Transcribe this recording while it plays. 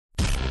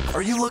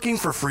Are you looking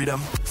for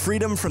freedom?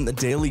 Freedom from the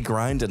daily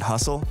grind and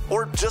hustle?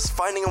 Or just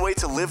finding a way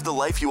to live the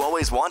life you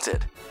always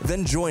wanted?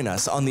 Then join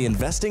us on the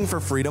Investing for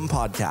Freedom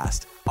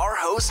podcast. Our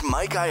host,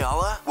 Mike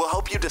Ayala, will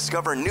help you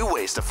discover new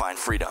ways to find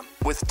freedom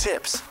with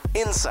tips,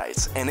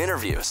 insights, and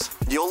interviews.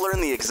 You'll learn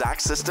the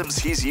exact systems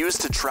he's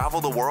used to travel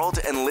the world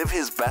and live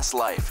his best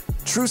life.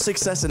 True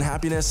success and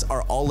happiness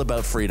are all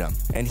about freedom.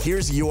 And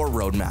here's your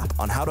roadmap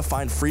on how to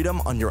find freedom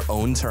on your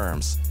own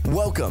terms.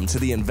 Welcome to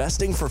the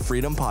Investing for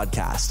Freedom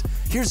podcast.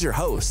 Here's your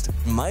host,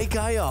 Mike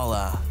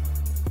Ayala.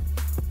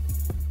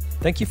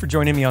 Thank you for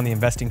joining me on the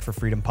Investing for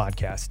Freedom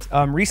podcast.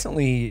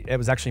 Recently, it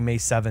was actually May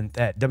 7th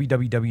at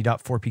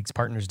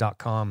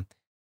www.fourpeakspartners.com.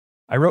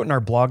 I wrote in our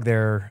blog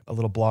there a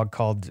little blog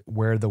called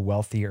Where the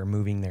Wealthy Are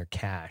Moving Their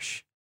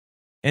Cash.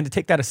 And to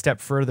take that a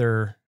step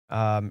further,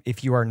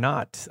 if you are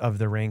not of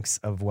the ranks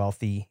of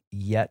wealthy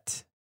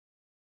yet,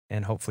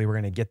 and hopefully we're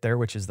going to get there,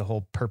 which is the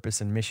whole purpose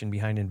and mission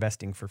behind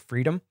Investing for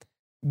Freedom,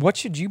 what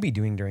should you be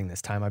doing during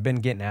this time? I've been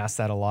getting asked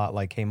that a lot,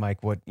 like, hey,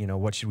 Mike, what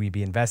should we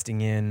be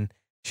investing in?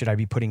 Should I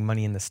be putting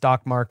money in the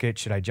stock market?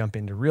 Should I jump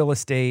into real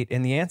estate?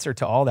 And the answer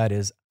to all that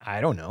is,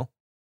 I don't know.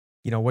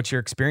 What's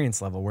your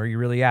experience level? Where are you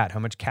really at? How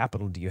much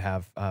capital do you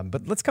have?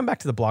 But let's come back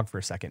to the blog for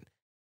a second.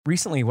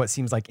 Recently, what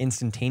seems like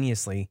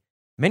instantaneously,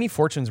 many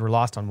fortunes were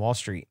lost on Wall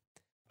Street.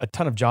 A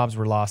ton of jobs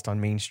were lost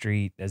on Main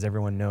Street, as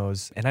everyone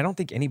knows. And I don't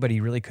think anybody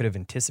really could have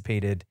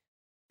anticipated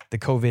the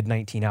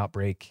COVID-19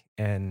 outbreak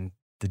and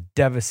the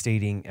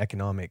devastating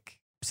economic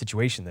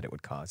situation that it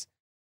would cause.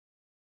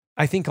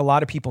 I think a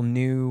lot of people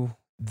knew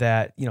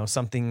that,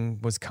 something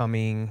was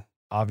coming.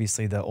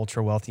 Obviously, the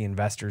ultra wealthy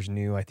investors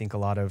knew. I think a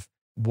lot of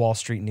Wall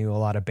Street knew. A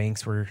lot of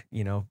banks were,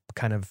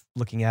 kind of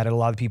looking at it. A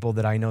lot of people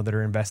that I know that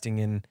are investing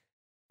in,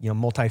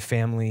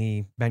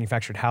 multifamily,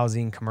 manufactured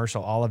housing,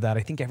 commercial, all of that.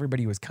 I think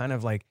everybody was kind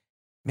of like,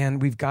 man,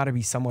 we've got to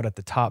be somewhat at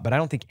the top. But I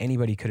don't think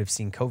anybody could have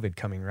seen COVID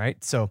coming,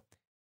 right? So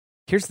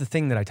here's the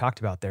thing that I talked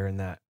about there in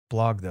that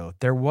blog, though.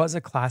 There was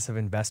a class of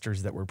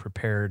investors that were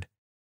prepared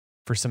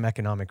for some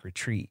economic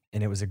retreat,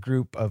 and it was a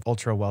group of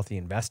ultra wealthy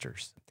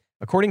investors.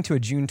 According to a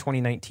June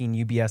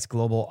 2019 UBS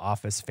Global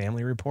Office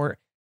Family Report,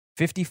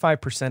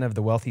 55% of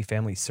the wealthy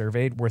families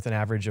surveyed, worth an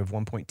average of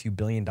 $1.2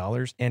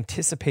 billion,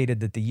 anticipated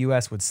that the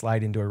U.S. would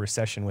slide into a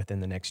recession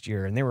within the next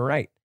year, and they were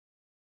right.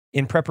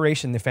 In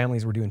preparation, the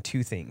families were doing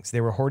two things.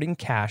 They were hoarding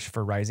cash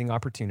for rising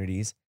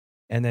opportunities,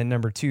 and then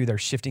number two, they're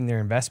shifting their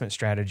investment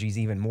strategies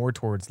even more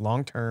towards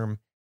long-term,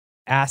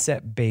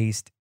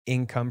 asset-based,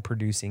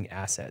 income-producing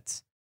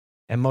assets.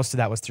 And most of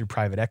that was through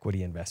private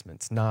equity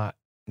investments, not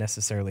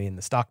necessarily in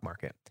the stock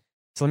market.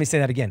 So let me say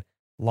that again.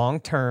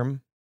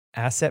 Long-term,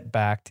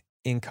 asset-backed,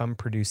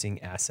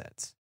 income-producing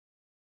assets.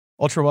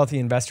 Ultra-wealthy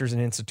investors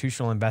and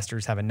institutional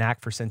investors have a knack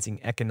for sensing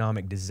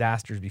economic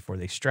disasters before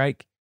they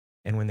strike.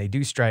 And when they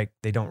do strike,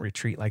 they don't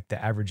retreat like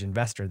the average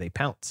investor. They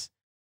pounce.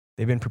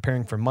 They've been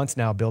preparing for months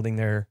now, building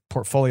their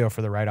portfolio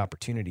for the right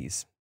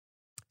opportunities.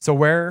 So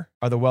where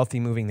are the wealthy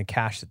moving the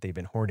cash that they've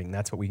been hoarding?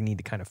 That's what we need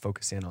to kind of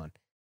focus in on.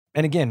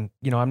 And again,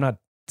 I'm not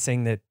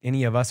saying that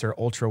any of us are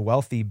ultra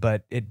wealthy,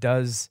 but it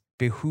does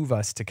behoove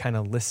us to kind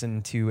of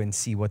listen to and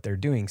see what they're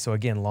doing. So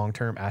again,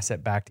 long-term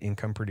asset-backed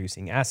income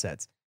producing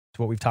assets. It's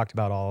what we've talked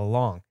about all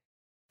along.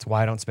 It's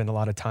why I don't spend a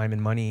lot of time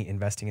and money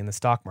investing in the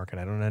stock market.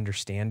 I don't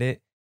understand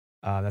it.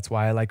 That's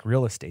why I like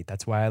real estate.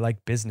 That's why I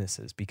like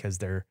businesses, because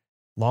they're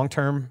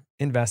long-term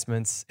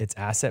investments, it's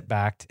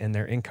asset-backed, and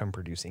they're income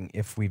producing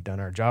if we've done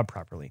our job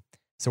properly.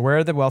 So where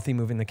are the wealthy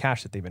moving the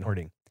cash that they've been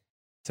hoarding?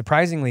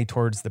 Surprisingly,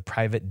 towards the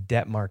private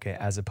debt market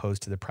as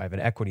opposed to the private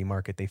equity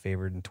market they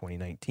favored in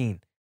 2019.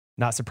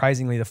 Not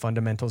surprisingly, the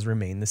fundamentals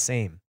remain the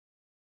same.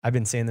 I've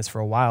been saying this for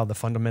a while. The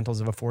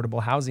fundamentals of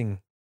affordable housing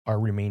are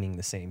remaining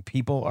the same.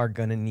 People are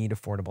going to need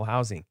affordable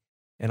housing.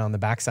 And on the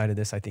backside of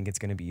this, I think it's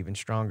going to be even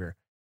stronger.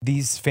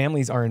 These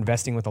families are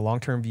investing with a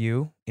long-term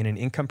view in an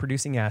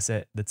income-producing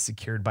asset that's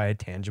secured by a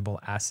tangible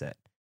asset.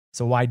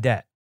 So why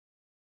debt?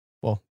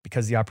 Well,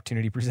 because the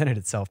opportunity presented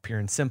itself, pure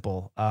and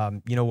simple.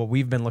 What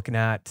we've been looking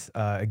at,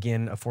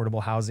 again,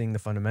 affordable housing, the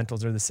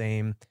fundamentals are the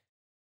same.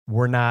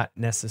 We're not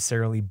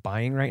necessarily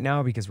buying right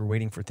now because we're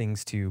waiting for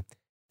things to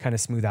kind of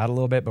smooth out a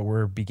little bit, but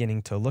we're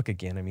beginning to look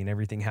again. I mean,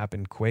 everything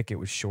happened quick. It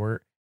was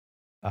short.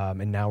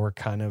 And now we're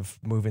kind of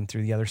moving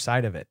through the other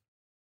side of it.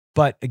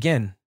 But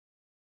again,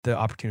 the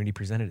opportunity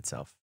presented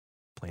itself,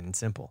 plain and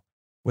simple.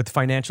 With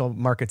financial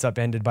markets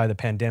upended by the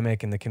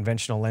pandemic and the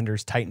conventional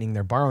lenders tightening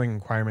their borrowing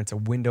requirements, a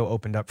window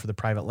opened up for the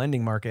private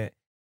lending market,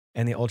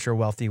 and the ultra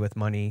wealthy with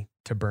money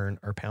to burn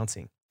are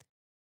pouncing.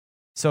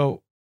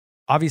 So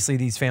obviously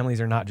these families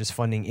are not just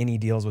funding any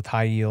deals with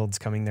high yields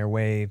coming their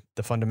way.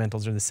 The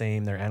fundamentals are the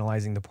same. They're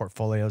analyzing the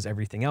portfolios,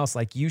 everything else,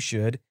 like you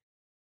should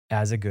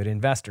as a good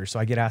investor. So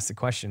I get asked the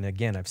question,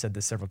 again, I've said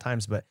this several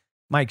times, but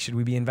Mike, should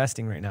we be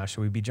investing right now?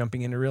 Should we be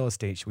jumping into real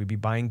estate? Should we be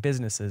buying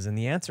businesses? And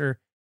the answer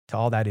to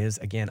all that is,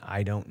 again,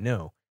 I don't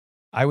know.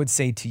 I would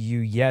say to you,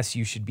 yes,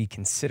 you should be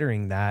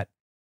considering that.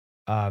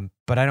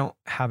 But I don't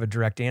have a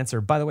direct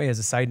answer. By the way, as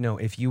a side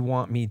note, if you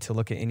want me to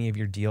look at any of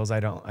your deals, I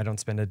don't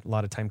spend a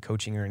lot of time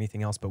coaching or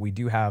anything else, but we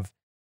do have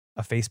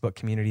a Facebook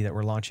community that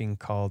we're launching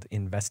called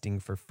Investing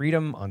for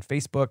Freedom on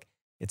Facebook.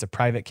 It's a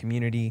private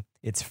community.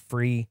 It's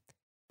free.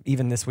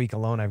 Even this week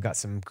alone, I've got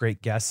some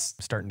great guests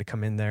starting to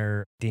come in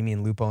there.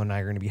 Damian Lupo and I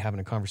are going to be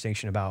having a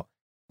conversation about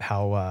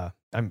how,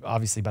 I'm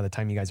obviously by the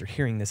time you guys are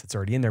hearing this, it's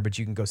already in there, but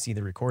you can go see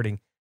the recording.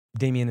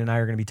 Damian and I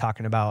are going to be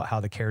talking about how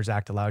the CARES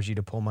Act allows you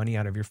to pull money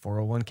out of your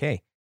 401k,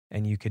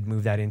 and you could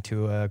move that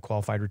into a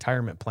qualified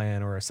retirement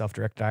plan or a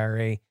self-directed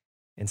IRA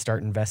and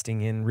start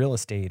investing in real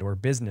estate or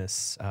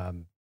business,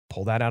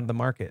 pull that out of the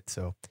market.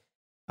 So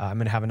I'm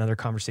going to have another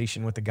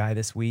conversation with a guy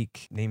this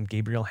week named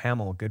Gabriel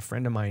Hamill, a good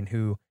friend of mine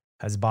who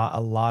has bought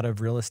a lot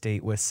of real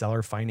estate with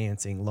seller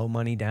financing, low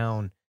money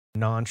down,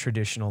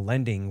 non-traditional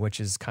lending, which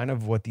is kind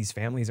of what these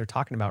families are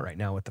talking about right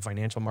now with the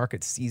financial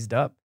markets seized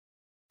up.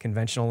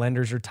 Conventional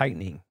lenders are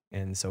tightening.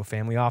 And so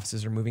family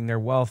offices are moving their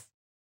wealth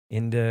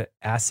into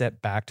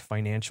asset-backed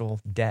financial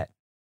debt.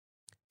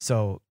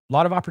 So a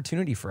lot of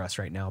opportunity for us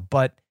right now.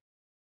 But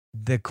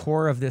the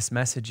core of this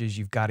message is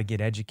you've got to get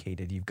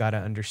educated. You've got to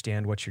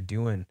understand what you're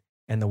doing.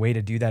 And the way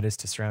to do that is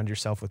to surround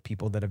yourself with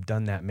people that have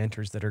done that,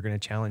 mentors that are going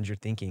to challenge your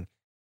thinking.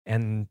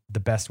 And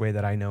the best way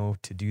that I know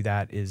to do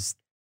that is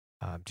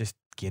just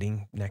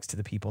getting next to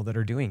the people that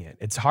are doing it.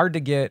 It's hard to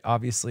get,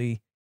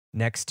 obviously,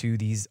 next to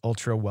these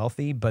ultra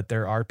wealthy, but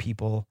there are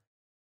people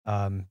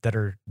that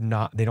are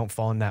not, they don't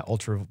fall in that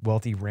ultra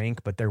wealthy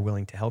rank, but they're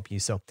willing to help you.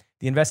 So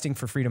the Investing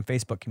for Freedom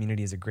Facebook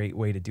community is a great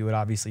way to do it.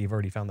 Obviously, you've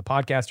already found the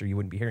podcast or you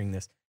wouldn't be hearing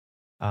this.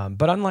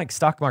 But unlike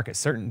stock market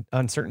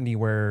uncertainty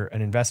where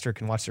an investor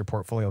can watch their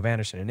portfolio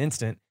vanish in an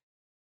instant,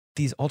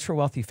 these ultra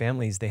wealthy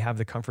families, they have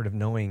the comfort of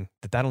knowing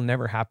that that'll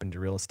never happen to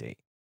real estate.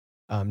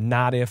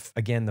 Not if,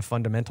 again, the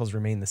fundamentals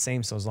remain the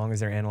same. So as long as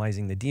they're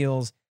analyzing the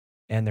deals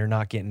and they're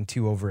not getting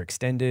too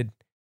overextended,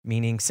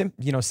 meaning,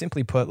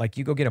 simply put, like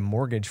you go get a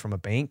mortgage from a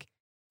bank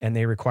and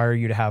they require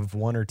you to have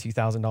 $1,000 or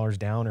 $2,000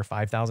 down or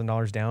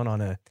 $5,000 down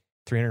on a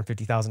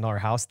 $350,000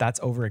 house. That's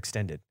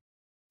overextended.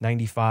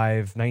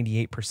 95,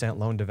 98%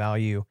 loan to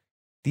value.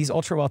 These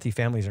ultra wealthy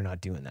families are not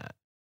doing that.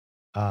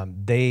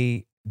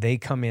 They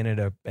come in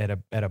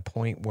at a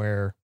point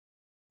where,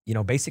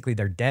 basically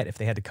their debt, if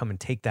they had to come and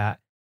take that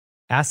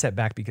asset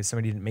back because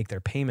somebody didn't make their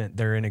payment,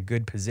 they're in a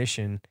good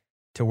position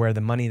to where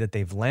the money that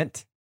they've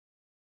lent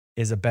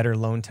is a better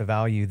loan to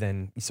value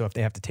than, so if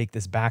they have to take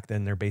this back,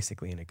 then they're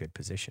basically in a good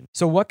position.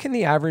 So what can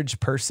the average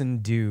person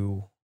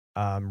do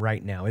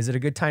right now? Is it a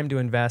good time to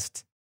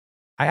invest?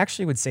 I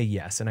actually would say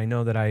yes. And I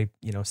know that I,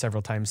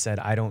 several times said,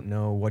 I don't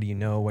know. What do you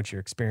know? What's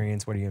your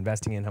experience? What are you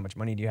investing in? How much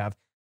money do you have?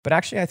 But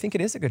actually, I think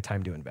it is a good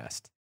time to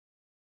invest.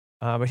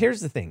 But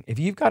here's the thing. If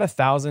you've got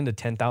 $1,000 to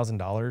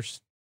 $10,000,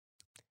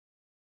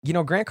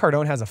 Grant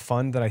Cardone has a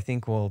fund that I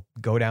think will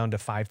go down to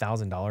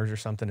 $5,000 or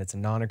something. It's a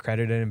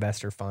non-accredited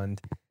investor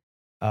fund.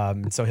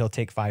 So he'll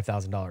take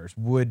 $5,000.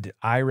 Would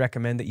I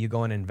recommend that you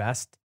go and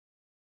invest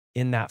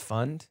in that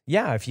fund?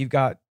 Yeah. If you've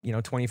got,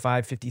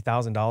 $25,000,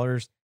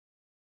 $50,000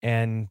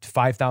 and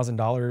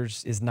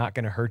 $5,000 is not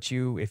going to hurt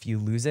you if you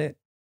lose it,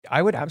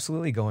 I would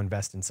absolutely go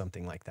invest in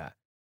something like that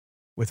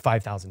with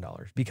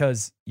 $5,000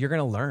 because you're going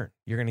to learn.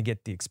 You're going to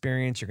get the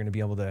experience. You're going to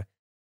be able to,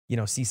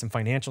 see some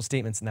financial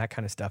statements and that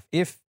kind of stuff.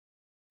 If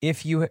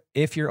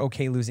you're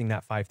okay losing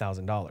that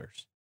 $5,000.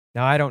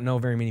 Now, I don't know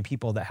very many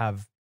people that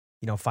have,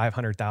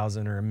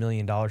 $500,000 or $1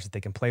 million that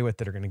they can play with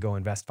that are going to go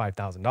invest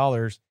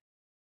 $5,000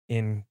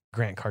 in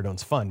Grant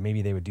Cardone's fund.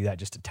 Maybe they would do that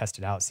just to test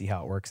it out, see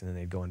how it works, and then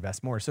they'd go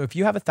invest more. So if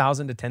you have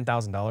 $1,000 to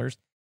 $10,000,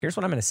 here's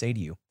what I'm going to say to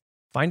you.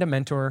 Find a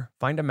mentor,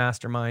 find a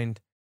mastermind,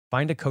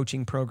 find a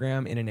coaching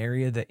program in an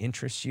area that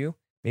interests you.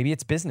 Maybe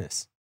it's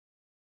business.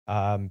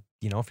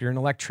 If you're an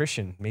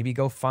electrician, maybe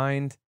go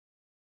find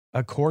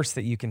a course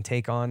that you can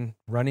take on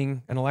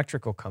running an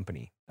electrical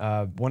company.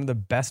 One of the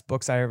best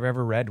books I've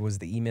ever read was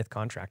The E-Myth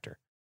Contractor.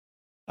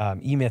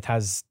 E-Myth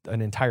has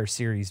an entire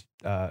series,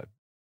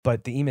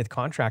 but the E-Myth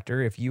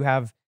Contractor, if you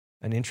have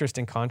an interest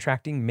in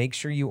contracting, make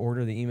sure you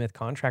order the E-Myth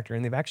Contractor,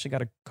 and they've actually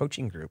got a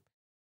coaching group.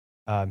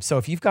 So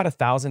if you've got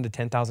 $1,000 to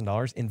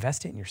 $10,000,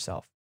 invest it in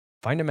yourself.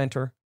 Find a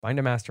mentor, find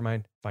a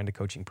mastermind, find a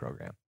coaching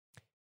program.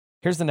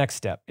 Here's the next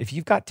step. If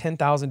you've got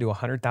 $10,000 to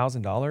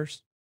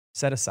 $100,000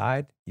 set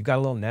aside, you've got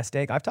a little nest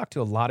egg. I've talked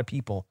to a lot of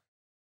people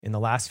in the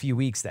last few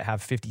weeks that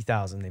have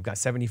 $50,000, they've got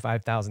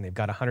 $75,000, they've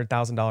got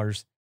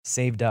 $100,000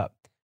 saved up,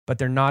 but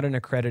they're not an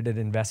accredited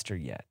investor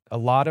yet. A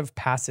lot of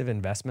passive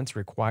investments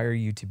require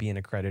you to be an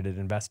accredited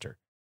investor.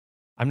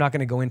 I'm not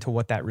going to go into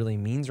what that really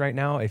means right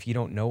now. If you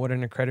don't know what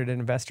an accredited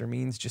investor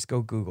means, just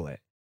go Google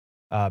it.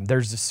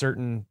 There's a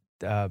certain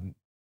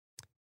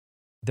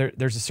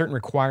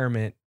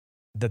requirement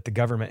that the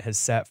government has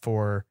set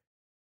for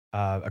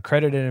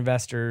accredited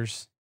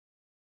investors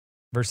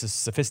versus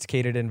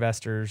sophisticated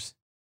investors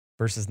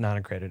versus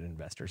non-accredited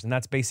investors. And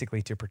that's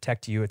basically to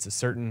protect you. It's a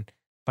certain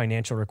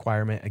financial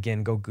requirement.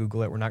 Again, go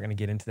Google it. We're not going to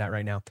get into that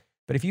right now.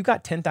 But if you've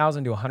got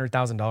 $10,000 to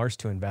 $100,000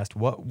 to invest,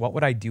 what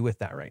would I do with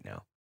that right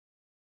now?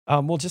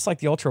 Well, just like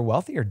the ultra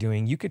wealthy are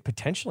doing, you could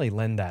potentially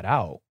lend that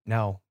out.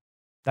 Now,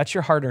 that's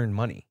your hard-earned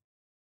money.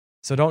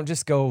 So don't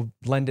just go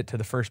lend it to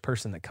the first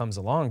person that comes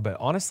along. But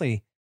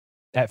honestly,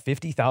 at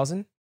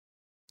 $50,000,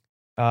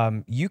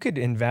 You could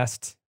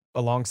invest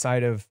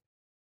alongside of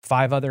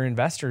 5 other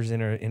investors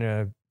in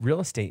a real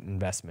estate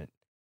investment.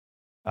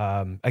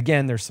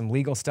 Again, there's some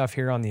legal stuff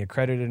here on the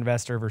accredited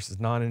investor versus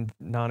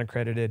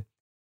non-accredited.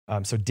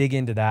 So dig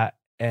into that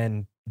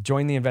and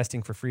join the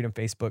Investing for Freedom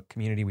Facebook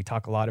community. We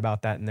talk a lot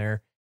about that in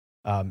there.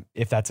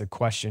 If that's a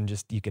question,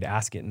 just you could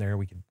ask it in there.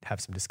 We could have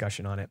some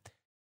discussion on it.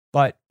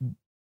 But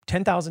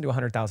 $10,000 to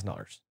 $100,000.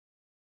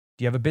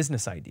 Do you have a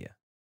business idea?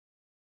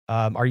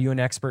 Are you an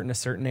expert in a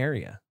certain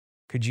area?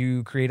 Could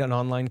you create an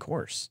online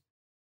course?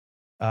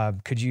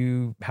 Could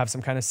you have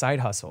some kind of side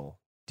hustle?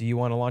 Do you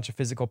want to launch a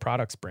physical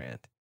products brand?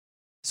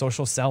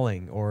 Social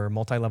selling or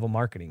multi-level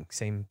marketing,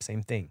 same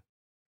thing.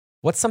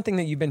 What's something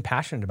that you've been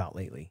passionate about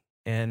lately?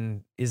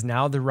 And is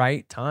now the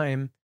right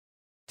time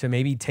to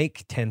maybe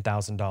take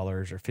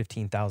 $10,000 or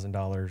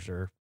 $15,000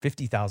 or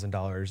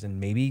 $50,000 and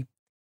maybe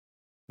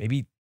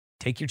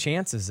take your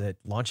chances at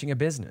launching a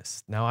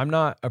business? Now, I'm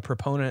not a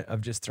proponent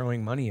of just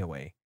throwing money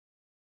away,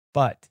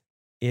 but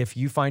if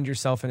you find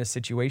yourself in a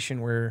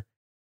situation where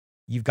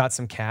you've got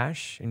some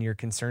cash and you're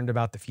concerned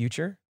about the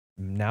future,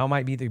 now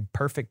might be the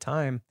perfect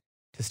time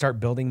to start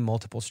building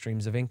multiple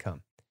streams of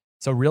income.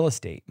 So real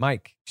estate,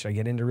 Mike, should I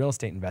get into real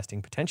estate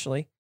investing?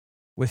 Potentially.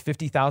 With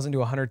 $50,000 to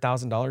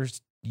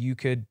 $100,000, you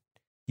could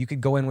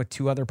go in with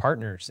 2 other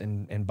partners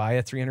and buy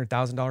a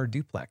 $300,000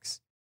 duplex.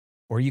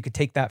 Or you could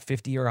take that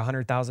 $50,000 or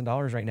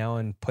 $100,000 right now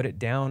and put it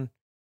down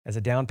as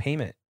a down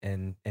payment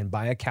and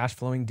buy a cash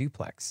flowing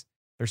duplex.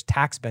 There's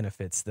tax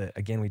benefits that,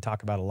 again, we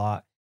talk about a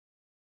lot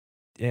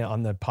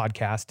on the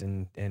podcast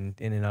and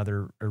in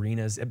other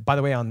arenas. By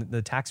the way, on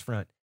the tax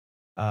front,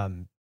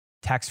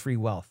 Tax-Free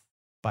Wealth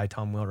by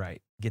Tom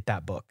Wheelwright. Get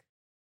that book.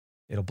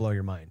 It'll blow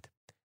your mind.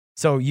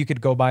 So you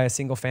could go buy a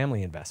single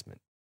family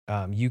investment.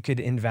 You could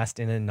invest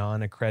in a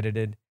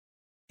non-accredited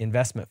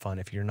investment fund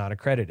if you're not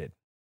accredited.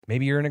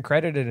 Maybe you're an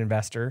accredited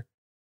investor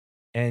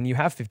and you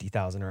have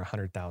 $50,000 or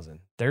 $100,000.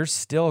 There's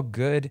still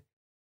good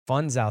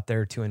funds out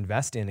there to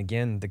invest in.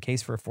 Again, the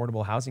case for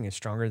affordable housing is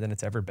stronger than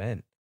it's ever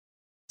been.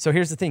 So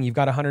here's the thing. You've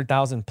got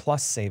 100,000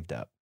 plus saved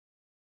up.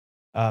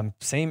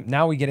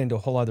 Now we get into a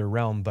whole other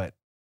realm, but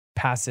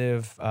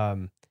passive,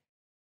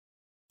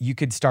 you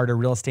could start a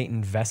real estate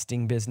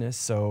investing business.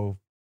 So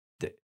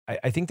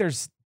I think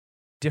there's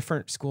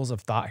different schools of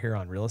thought here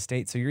on real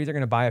estate. So you're either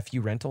going to buy a few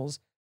rentals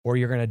or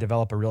you're going to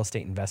develop a real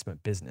estate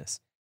investment business.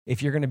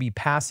 If you're going to be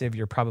passive,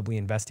 you're probably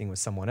investing with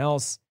someone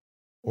else,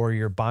 or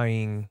you're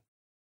buying,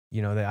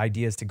 the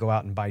idea is to go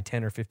out and buy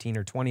 10 or 15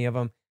 or 20 of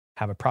them,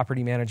 have a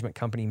property management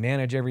company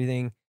manage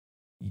everything.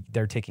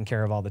 They're taking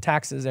care of all the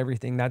taxes,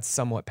 everything. That's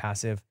somewhat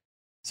passive.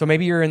 So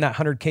maybe you're in that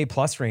 100K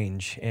plus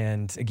range.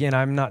 And again,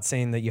 I'm not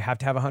saying that you have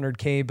to have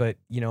 100K, but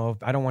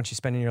I don't want you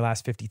spending your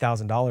last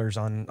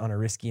 $50,000 on a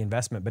risky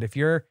investment. But if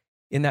you're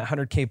in that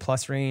 100K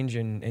plus range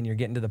and you're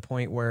getting to the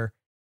point where,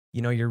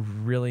 you're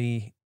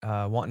really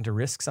wanting to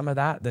risk some of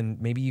that, then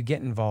maybe you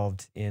get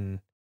involved in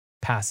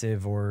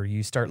passive, or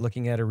you start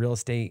looking at a real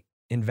estate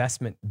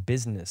investment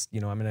business. I'm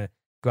going to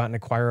go out and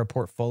acquire a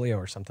portfolio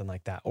or something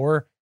like that,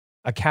 or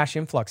a cash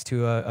influx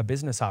to a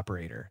business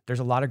operator. There's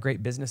a lot of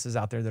great businesses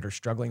out there that are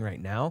struggling right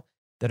now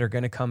that are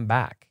going to come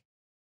back.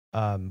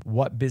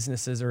 What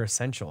businesses are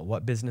essential?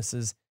 What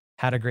businesses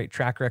had a great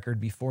track record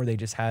before they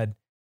just had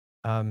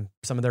some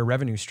of their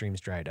revenue streams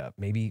dried up?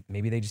 Maybe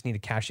they just need a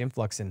cash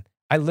influx. And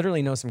I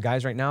literally know some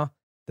guys right now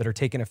that are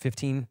taking a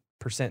 15%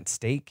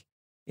 stake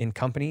in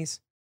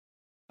companies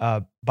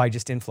by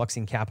just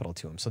influxing capital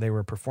to them. So they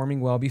were performing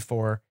well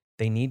before.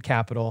 They need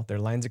capital. Their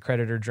lines of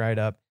credit are dried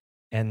up.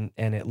 And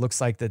it looks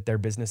like that their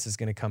business is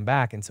going to come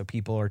back. And so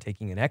people are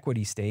taking an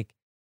equity stake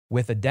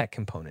with a debt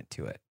component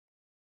to it.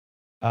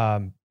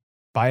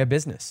 Buy a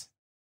business.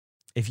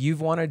 If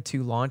you've wanted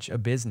to launch a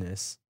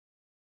business,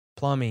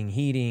 plumbing,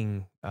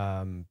 heating,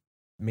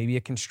 maybe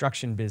a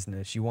construction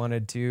business, you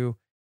wanted to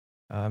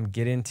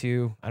get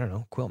into,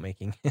 quilt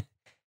making.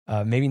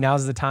 Maybe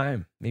now's the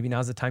time. Maybe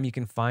now's the time you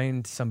can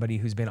find somebody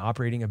who's been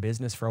operating a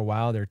business for a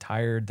while. They're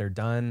tired. They're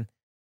done.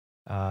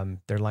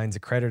 Their lines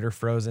of credit are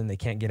frozen. They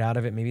can't get out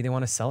of it. Maybe they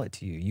want to sell it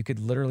to you. You could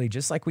literally,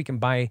 just like we can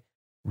buy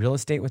real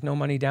estate with no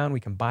money down, we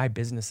can buy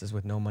businesses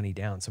with no money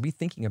down. So be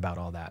thinking about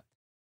all that.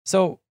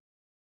 So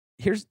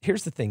here's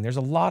the thing. There's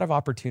a lot of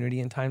opportunity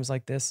in times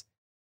like this,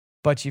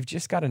 but you've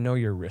just got to know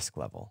your risk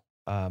level.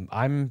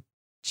 I'm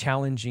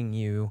challenging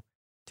you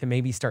to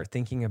maybe start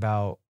thinking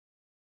about,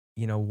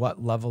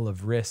 what level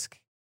of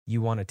risk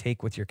you want to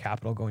take with your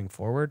capital going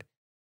forward.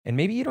 And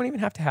maybe you don't even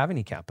have to have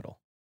any capital.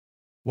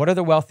 What are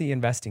the wealthy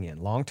investing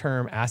in?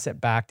 Long-term,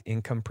 asset-backed,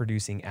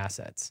 income-producing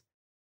assets.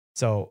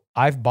 So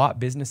I've bought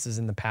businesses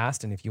in the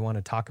past, and if you want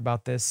to talk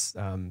about this,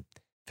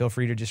 feel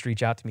free to just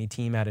reach out to me,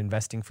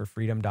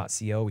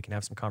 team@investingforfreedom.co. We can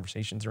have some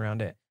conversations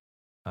around it.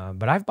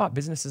 But I've bought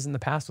businesses in the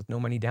past with no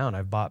money down.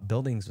 I've bought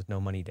buildings with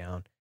no money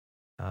down.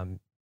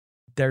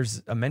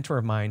 There's a mentor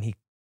of mine.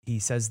 He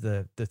says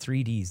the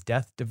 3 Ds: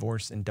 death,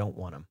 divorce, and don't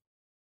want them.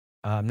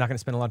 I'm not going to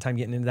spend a lot of time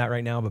getting into that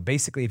right now, but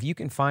basically, if you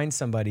can find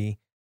somebody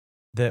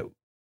that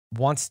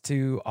wants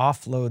to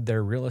offload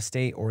their real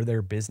estate or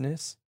their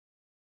business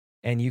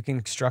and you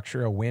can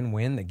structure a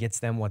win-win that gets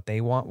them what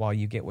they want while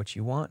you get what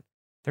you want,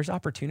 there's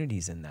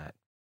opportunities in that.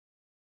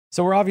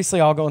 So we're obviously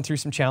all going through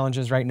some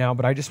challenges right now,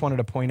 but I just wanted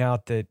to point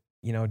out that,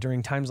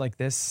 during times like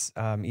this,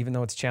 even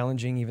though it's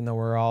challenging, even though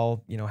we're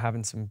all,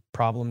 having some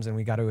problems and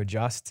we got to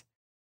adjust,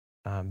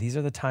 these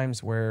are the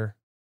times where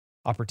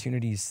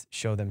opportunities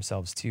show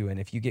themselves too. And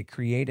if you get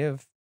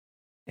creative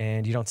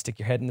and you don't stick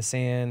your head in the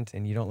sand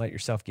and you don't let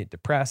yourself get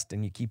depressed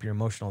and you keep your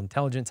emotional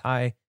intelligence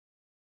high,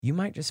 you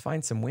might just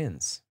find some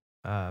wins.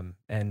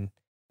 And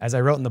as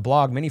I wrote in the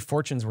blog, many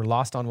fortunes were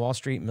lost on Wall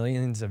Street.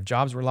 Millions of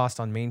jobs were lost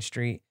on Main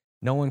Street.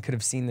 No one could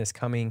have seen this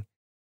coming,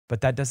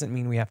 but that doesn't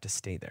mean we have to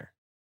stay there.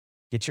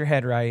 Get your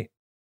head right.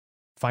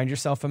 Find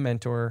yourself a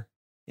mentor.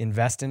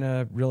 Invest in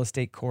a real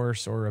estate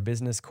course or a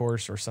business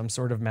course or some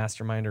sort of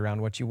mastermind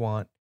around what you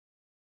want.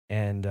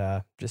 And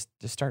just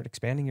start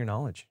expanding your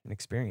knowledge and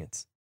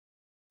experience.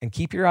 And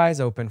keep your eyes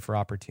open for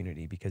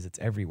opportunity because it's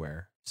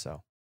everywhere.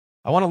 So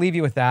I want to leave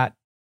you with that.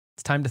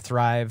 It's time to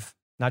thrive,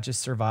 not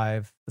just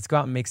survive. Let's go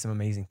out and make some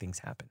amazing things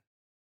happen.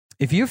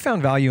 If you've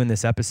found value in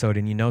this episode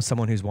and you know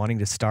someone who's wanting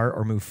to start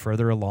or move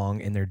further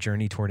along in their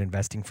journey toward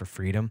investing for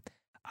freedom,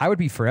 I would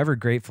be forever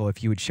grateful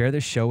if you would share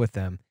this show with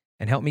them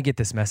and help me get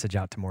this message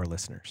out to more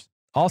listeners.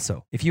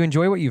 Also, if you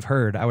enjoy what you've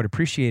heard, I would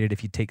appreciate it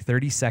if you'd take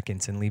 30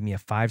 seconds and leave me a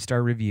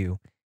 5-star review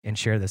and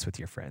share this with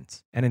your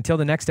friends. And until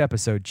the next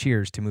episode,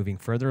 cheers to moving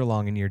further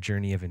along in your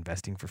journey of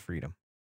investing for freedom.